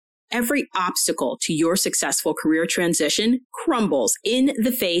Every obstacle to your successful career transition crumbles in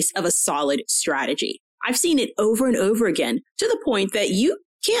the face of a solid strategy. I've seen it over and over again to the point that you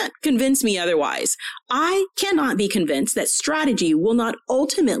can't convince me otherwise. I cannot be convinced that strategy will not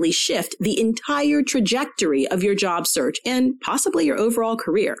ultimately shift the entire trajectory of your job search and possibly your overall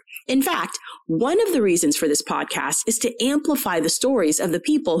career. In fact, one of the reasons for this podcast is to amplify the stories of the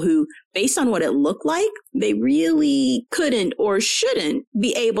people who, based on what it looked like, they really couldn't or shouldn't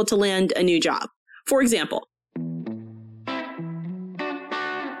be able to land a new job. For example,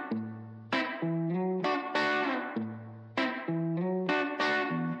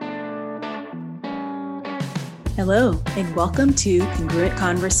 hello, and welcome to Congruent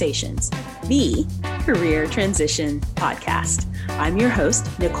Conversations, the Career Transition Podcast. I'm your host,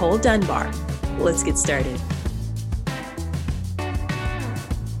 Nicole Dunbar. Let's get started.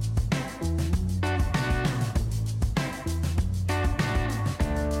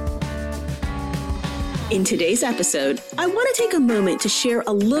 In today's episode, I want to take a moment to share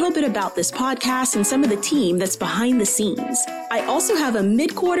a little bit about this podcast and some of the team that's behind the scenes. I also have a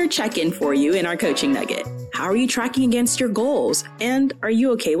mid-quarter check-in for you in our coaching nugget. How are you tracking against your goals? And are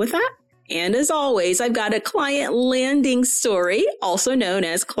you okay with that? And as always, I've got a client landing story, also known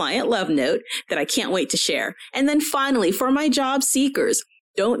as client love note, that I can't wait to share. And then finally, for my job seekers,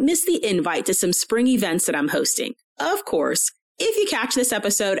 don't miss the invite to some spring events that I'm hosting. Of course, if you catch this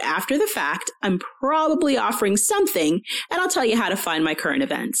episode after the fact, I'm probably offering something, and I'll tell you how to find my current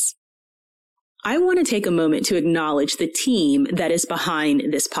events. I want to take a moment to acknowledge the team that is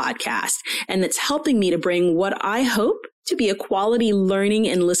behind this podcast and that's helping me to bring what I hope to be a quality learning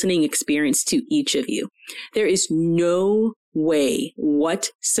and listening experience to each of you. There is no way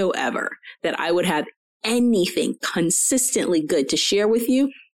whatsoever that I would have anything consistently good to share with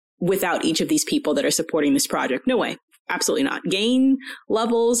you without each of these people that are supporting this project. No way. Absolutely not. Gain,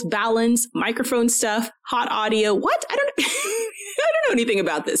 levels, balance, microphone stuff, hot audio. What? I don't know anything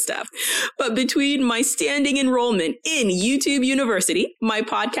about this stuff. But between my standing enrollment in YouTube University, my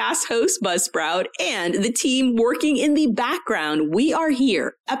podcast host Buzzsprout, and the team working in the background, we are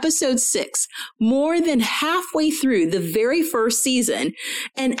here, episode 6, more than halfway through the very first season.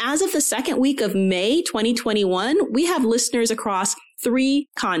 And as of the second week of May 2021, we have listeners across 3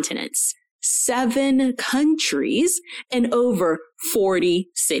 continents, 7 countries, and over 40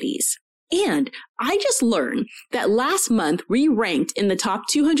 cities. And I just learned that last month we ranked in the top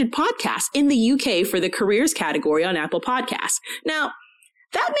 200 podcasts in the UK for the careers category on Apple Podcasts. Now,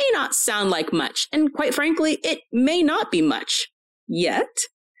 that may not sound like much, and quite frankly, it may not be much yet.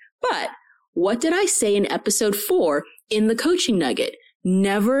 But what did I say in episode 4 in the coaching nugget?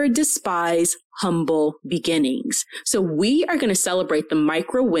 Never despise humble beginnings. So we are going to celebrate the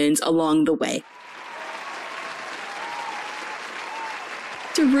micro wins along the way.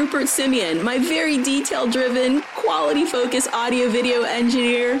 To Rupert Simeon, my very detail-driven, quality-focused audio-video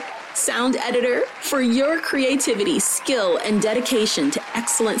engineer, sound editor, for your creativity, skill, and dedication to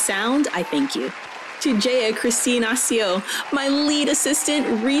excellent sound, I thank you. To Jaya Christine Asio, my lead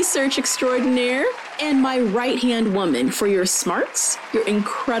assistant, research extraordinaire, and my right-hand woman, for your smarts, your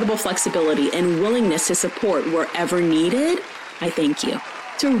incredible flexibility, and willingness to support wherever needed, I thank you.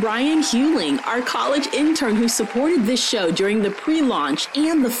 To Ryan Hewling, our college intern who supported this show during the pre-launch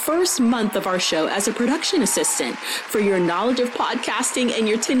and the first month of our show as a production assistant, for your knowledge of podcasting and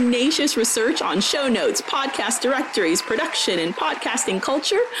your tenacious research on show notes, podcast directories, production, and podcasting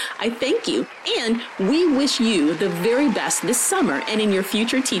culture, I thank you. And we wish you the very best this summer and in your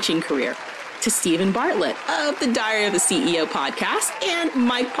future teaching career. To Stephen Bartlett of the Diary of the CEO podcast and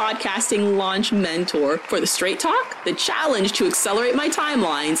my podcasting launch mentor for the Straight Talk, the challenge to accelerate my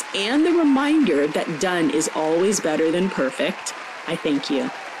timelines, and the reminder that done is always better than perfect, I thank you.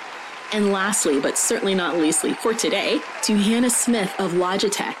 And lastly, but certainly not leastly, for today, to Hannah Smith of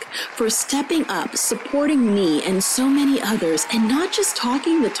Logitech for stepping up, supporting me and so many others, and not just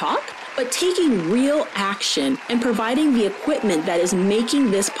talking the talk, but taking real action and providing the equipment that is making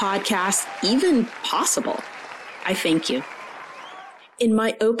this podcast even possible. I thank you. In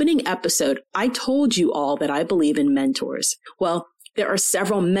my opening episode, I told you all that I believe in mentors. Well, there are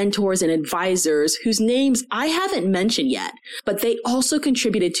several mentors and advisors whose names I haven't mentioned yet, but they also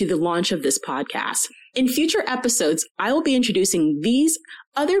contributed to the launch of this podcast. In future episodes, I will be introducing these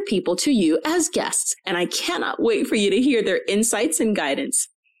other people to you as guests, and I cannot wait for you to hear their insights and guidance.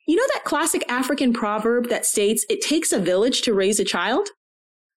 You know that classic African proverb that states, "It takes a village to raise a child"?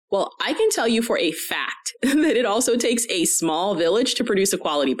 Well, I can tell you for a fact that it also takes a small village to produce a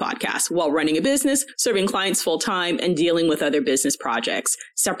quality podcast while running a business, serving clients full time, and dealing with other business projects,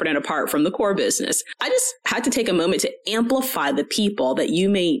 separate and apart from the core business. I just had to take a moment to amplify the people that you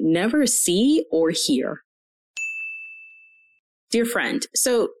may never see or hear. Dear friend,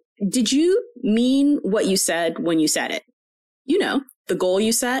 so did you mean what you said when you said it? You know, the goal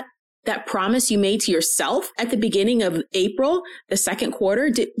you set, that promise you made to yourself at the beginning of April, the second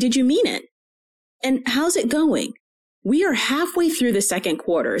quarter, did you mean it? And how's it going? We are halfway through the second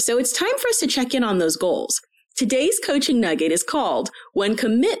quarter, so it's time for us to check in on those goals. Today's coaching nugget is called When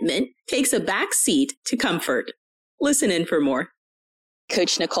Commitment Takes a Back Seat to Comfort. Listen in for more.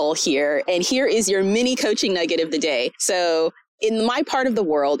 Coach Nicole here, and here is your mini coaching nugget of the day. So in my part of the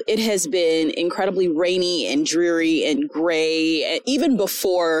world, it has been incredibly rainy and dreary and gray. Even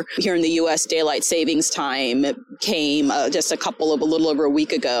before here in the U.S. daylight savings time came just a little over a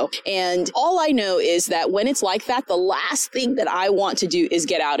week ago. And all I know is that when it's like that, the last thing that I want to do is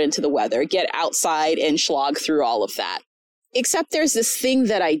get out into the weather, get outside and slog through all of that. Except there's this thing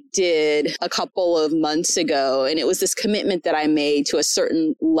that I did a couple of months ago, and it was this commitment that I made to a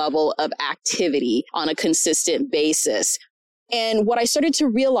certain level of activity on a consistent basis. And what I started to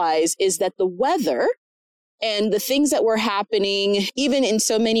realize is that the weather and the things that were happening, even in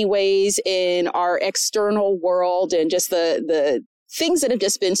so many ways in our external world and just the things that have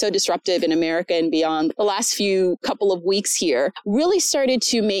just been so disruptive in America and beyond the last couple of weeks here, really started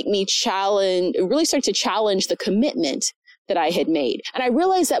to challenge the commitment that I had made. And I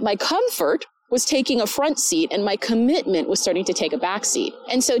realized that my comfort was taking a front seat and my commitment was starting to take a back seat.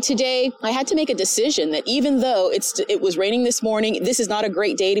 And so today I had to make a decision that even though it was raining this morning, this is not a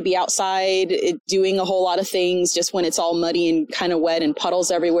great day to be outside doing a whole lot of things just when it's all muddy and kind of wet and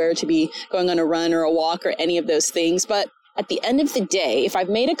puddles everywhere to be going on a run or a walk or any of those things. But at the end of the day, if I've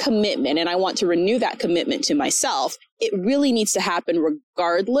made a commitment and I want to renew that commitment to myself, it really needs to happen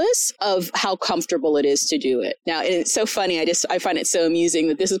regardless of how comfortable it is to do it. Now, it's so funny. I find it so amusing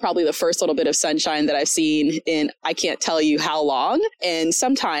that this is probably the first little bit of sunshine that I've seen in I can't tell you how long. And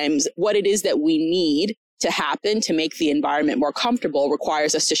sometimes what it is that we need to happen to make the environment more comfortable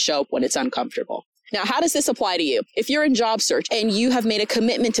requires us to show up when it's uncomfortable. Now, how does this apply to you? If you're in job search and you have made a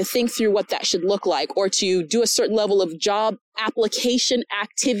commitment to think through what that should look like or to do a certain level of job application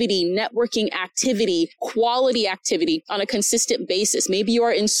activity, networking activity, quality activity on a consistent basis. Maybe you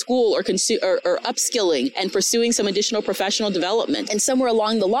are in school or upskilling and pursuing some additional professional development. And somewhere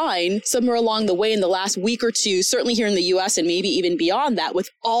along the way in the last week or two, certainly here in the US and maybe even beyond that, with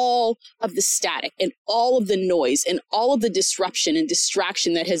all of the static and all of the noise and all of the disruption and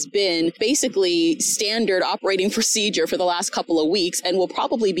distraction that has been basically standard operating procedure for the last couple of weeks and will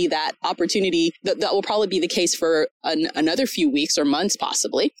probably be that opportunity, that will probably be the case for another few weeks or months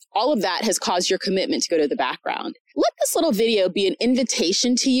possibly. All of that has caused your commitment to go to the background. Let this little video be an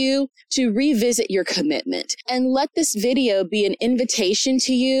invitation to you to revisit your commitment. And let this video be an invitation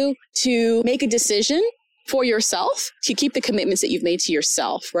to you to make a decision for yourself, to keep the commitments that you've made to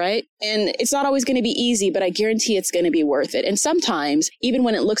yourself, right? And it's not always going to be easy, but I guarantee it's going to be worth it. And sometimes, even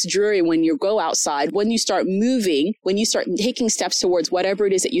when it looks dreary, when you go outside, when you start moving, when you start taking steps towards whatever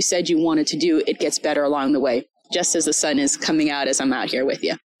it is that you said you wanted to do, it gets better along the way, just as the sun is coming out as I'm out here with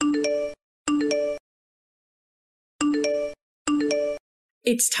you.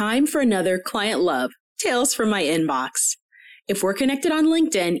 It's time for another Client Love, Tales from My Inbox. If we're connected on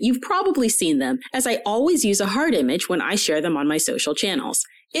LinkedIn, you've probably seen them, as I always use a heart image when I share them on my social channels.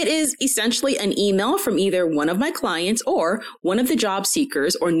 It is essentially an email from either one of my clients or one of the job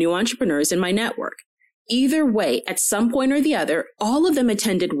seekers or new entrepreneurs in my network. Either way, at some point or the other, all of them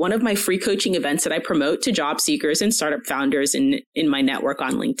attended one of my free coaching events that I promote to job seekers and startup founders in my network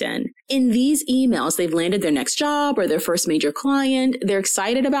on LinkedIn. In these emails, they've landed their next job or their first major client. They're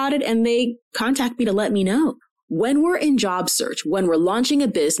excited about it and they contact me to let me know. When we're in job search, when we're launching a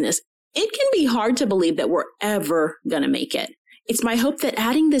business, it can be hard to believe that we're ever going to make it. It's my hope that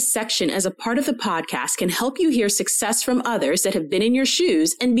adding this section as a part of the podcast can help you hear success from others that have been in your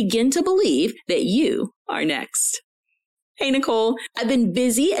shoes and begin to believe that you are next. Hey, Nicole, I've been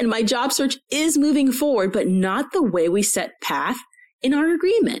busy and my job search is moving forward, but not the way we set path in our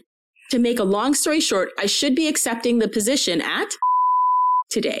agreement. To make a long story short, I should be accepting the position at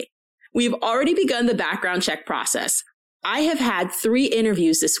today. We've already begun the background check process. I have had 3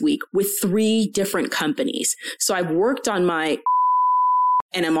 interviews this week with 3 different companies. So I've worked on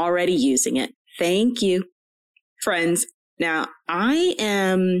and I'm already using it. Thank you. Friends, now I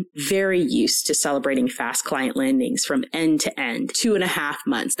am very used to celebrating fast client landings from end to end, 2.5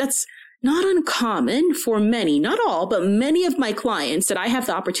 months. That's not uncommon for many, not all, but many of my clients that I have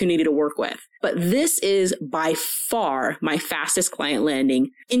the opportunity to work with. But this is by far my fastest client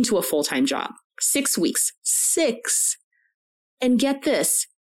landing into a full-time job. 6 weeks. 6. And get this,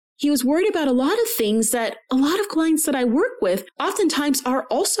 he was worried about a lot of things that a lot of clients that I work with oftentimes are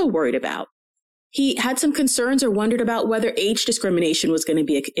also worried about. He had some concerns or wondered about whether age discrimination was going to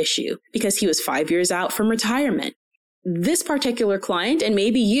be an issue because he was 5 years out from retirement. This particular client, and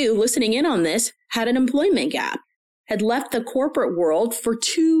maybe you listening in on this, had an employment gap, had left the corporate world for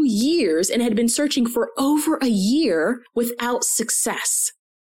 2 years and had been searching for over a year without success.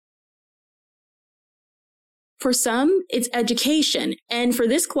 For some, it's education. And for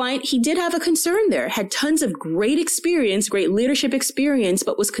this client, he did have a concern there, had tons of great experience, great leadership experience,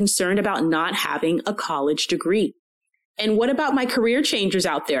 but was concerned about not having a college degree. And what about my career changers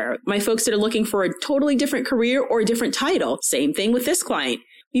out there? My folks that are looking for a totally different career or a different title? Same thing with this client.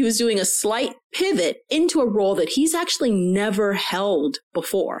 He was doing a slight pivot into a role that he's actually never held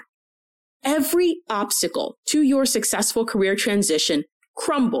before. Every obstacle to your successful career transition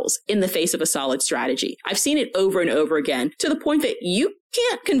crumbles in the face of a solid strategy. I've seen it over and over again to the point that you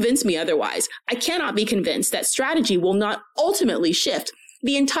can't convince me otherwise. I cannot be convinced that strategy will not ultimately shift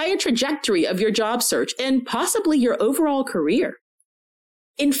the entire trajectory of your job search and possibly your overall career.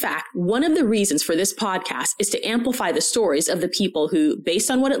 In fact, one of the reasons for this podcast is to amplify the stories of the people who, based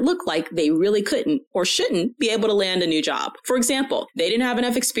on what it looked like, they really couldn't or shouldn't be able to land a new job. For example, they didn't have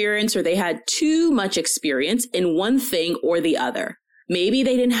enough experience or they had too much experience in one thing or the other. Maybe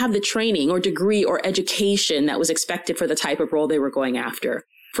they didn't have the training or degree or education that was expected for the type of role they were going after.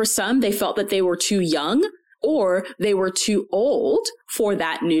 For some, they felt that they were too young or they were too old for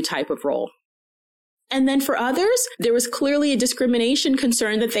that new type of role. And then for others, there was clearly a discrimination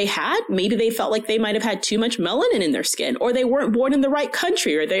concern that they had. Maybe they felt like they might have had too much melanin in their skin, or they weren't born in the right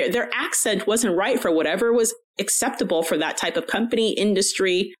country, or their accent wasn't right for whatever was acceptable for that type of company,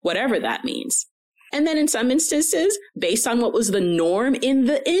 industry, whatever that means. And then in some instances, based on what was the norm in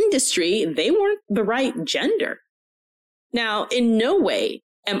the industry, they weren't the right gender. Now, in no way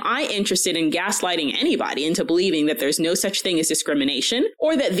am I interested in gaslighting anybody into believing that there's no such thing as discrimination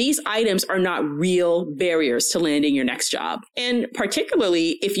or that these items are not real barriers to landing your next job. And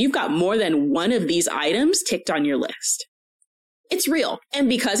particularly if you've got more than one of these items ticked on your list. It's real. And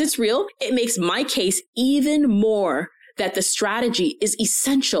because it's real, it makes my case even more that the strategy is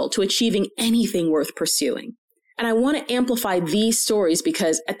essential to achieving anything worth pursuing. And I want to amplify these stories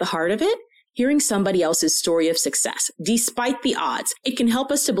because at the heart of it, hearing somebody else's story of success, despite the odds, it can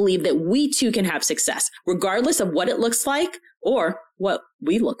help us to believe that we too can have success, regardless of what it looks like or what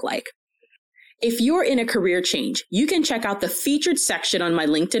we look like. If you're in a career change, you can check out the featured section on my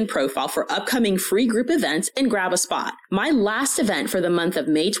LinkedIn profile for upcoming free group events and grab a spot. My last event for the month of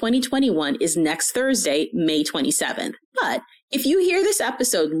May 2021 is next Thursday, May 27th. But if you hear this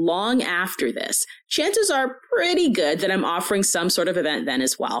episode long after this, chances are pretty good that I'm offering some sort of event then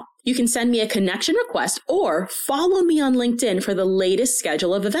as well. You can send me a connection request or follow me on LinkedIn for the latest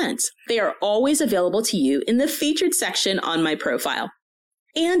schedule of events. They are always available to you in the featured section on my profile.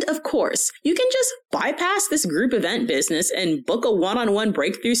 And of course, you can just bypass this group event business and book a one-on-one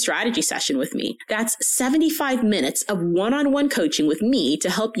breakthrough strategy session with me. That's 75 minutes of one-on-one coaching with me to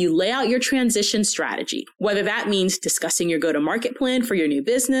help you lay out your transition strategy, whether that means discussing your go-to-market plan for your new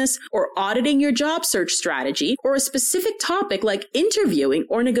business or auditing your job search strategy or a specific topic like interviewing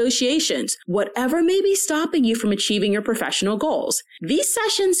or negotiations, whatever may be stopping you from achieving your professional goals. These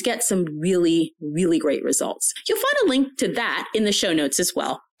sessions get some really, really great results. You'll find a link to that in the show notes as well.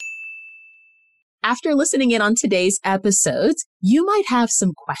 After listening in on today's episodes, you might have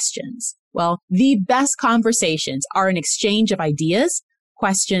some questions. Well, the best conversations are an exchange of ideas,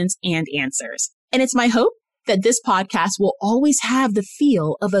 questions, and answers. And it's my hope that this podcast will always have the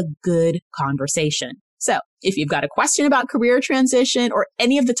feel of a good conversation. So if you've got a question about career transition or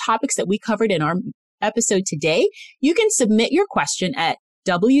any of the topics that we covered in our episode today, you can submit your question at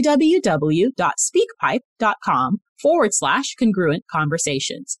www.speakpipe.com/congruent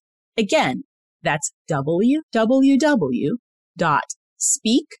conversations. Again, that's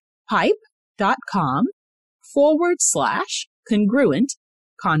www.speakpipe.com/congruent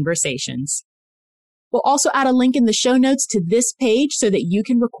conversations. We'll also add a link in the show notes to this page so that you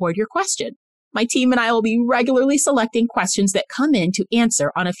can record your question. My team and I will be regularly selecting questions that come in to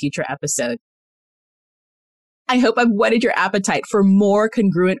answer on a future episode. I hope I've whetted your appetite for more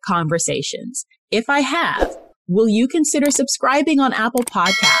congruent conversations. If I have, will you consider subscribing on Apple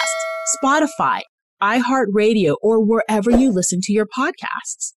Podcasts, Spotify, iHeartRadio, or wherever you listen to your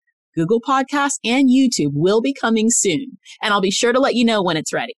podcasts? Google Podcasts and YouTube will be coming soon, and I'll be sure to let you know when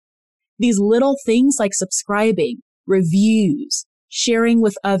it's ready. These little things like subscribing, reviews, sharing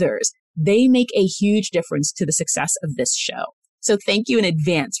with others, they make a huge difference to the success of this show. So thank you in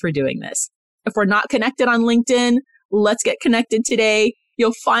advance for doing this. If we're not connected on LinkedIn, let's get connected today.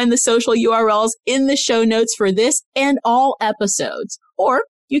 You'll find the social URLs in the show notes for this and all episodes. Or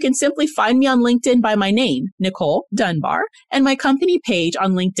you can simply find me on LinkedIn by my name, Nicole Dunbar, and my company page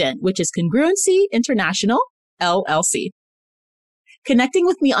on LinkedIn, which is Congruency International, LLC. Connecting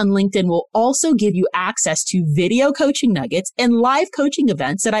with me on LinkedIn will also give you access to video coaching nuggets and live coaching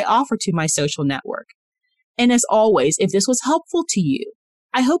events that I offer to my social network. And as always, if this was helpful to you,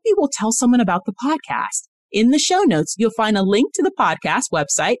 I hope you will tell someone about the podcast. In the show notes, you'll find a link to the podcast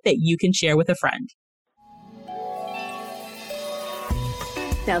website that you can share with a friend.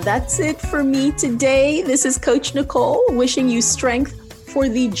 Now that's it for me today. This is Coach Nicole wishing you strength for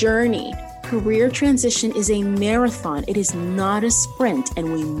the journey. Career transition is a marathon. It is not a sprint,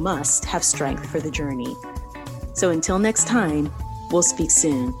 and we must have strength for the journey. So until next time, we'll speak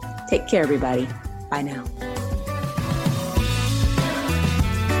soon. Take care, everybody. Bye now.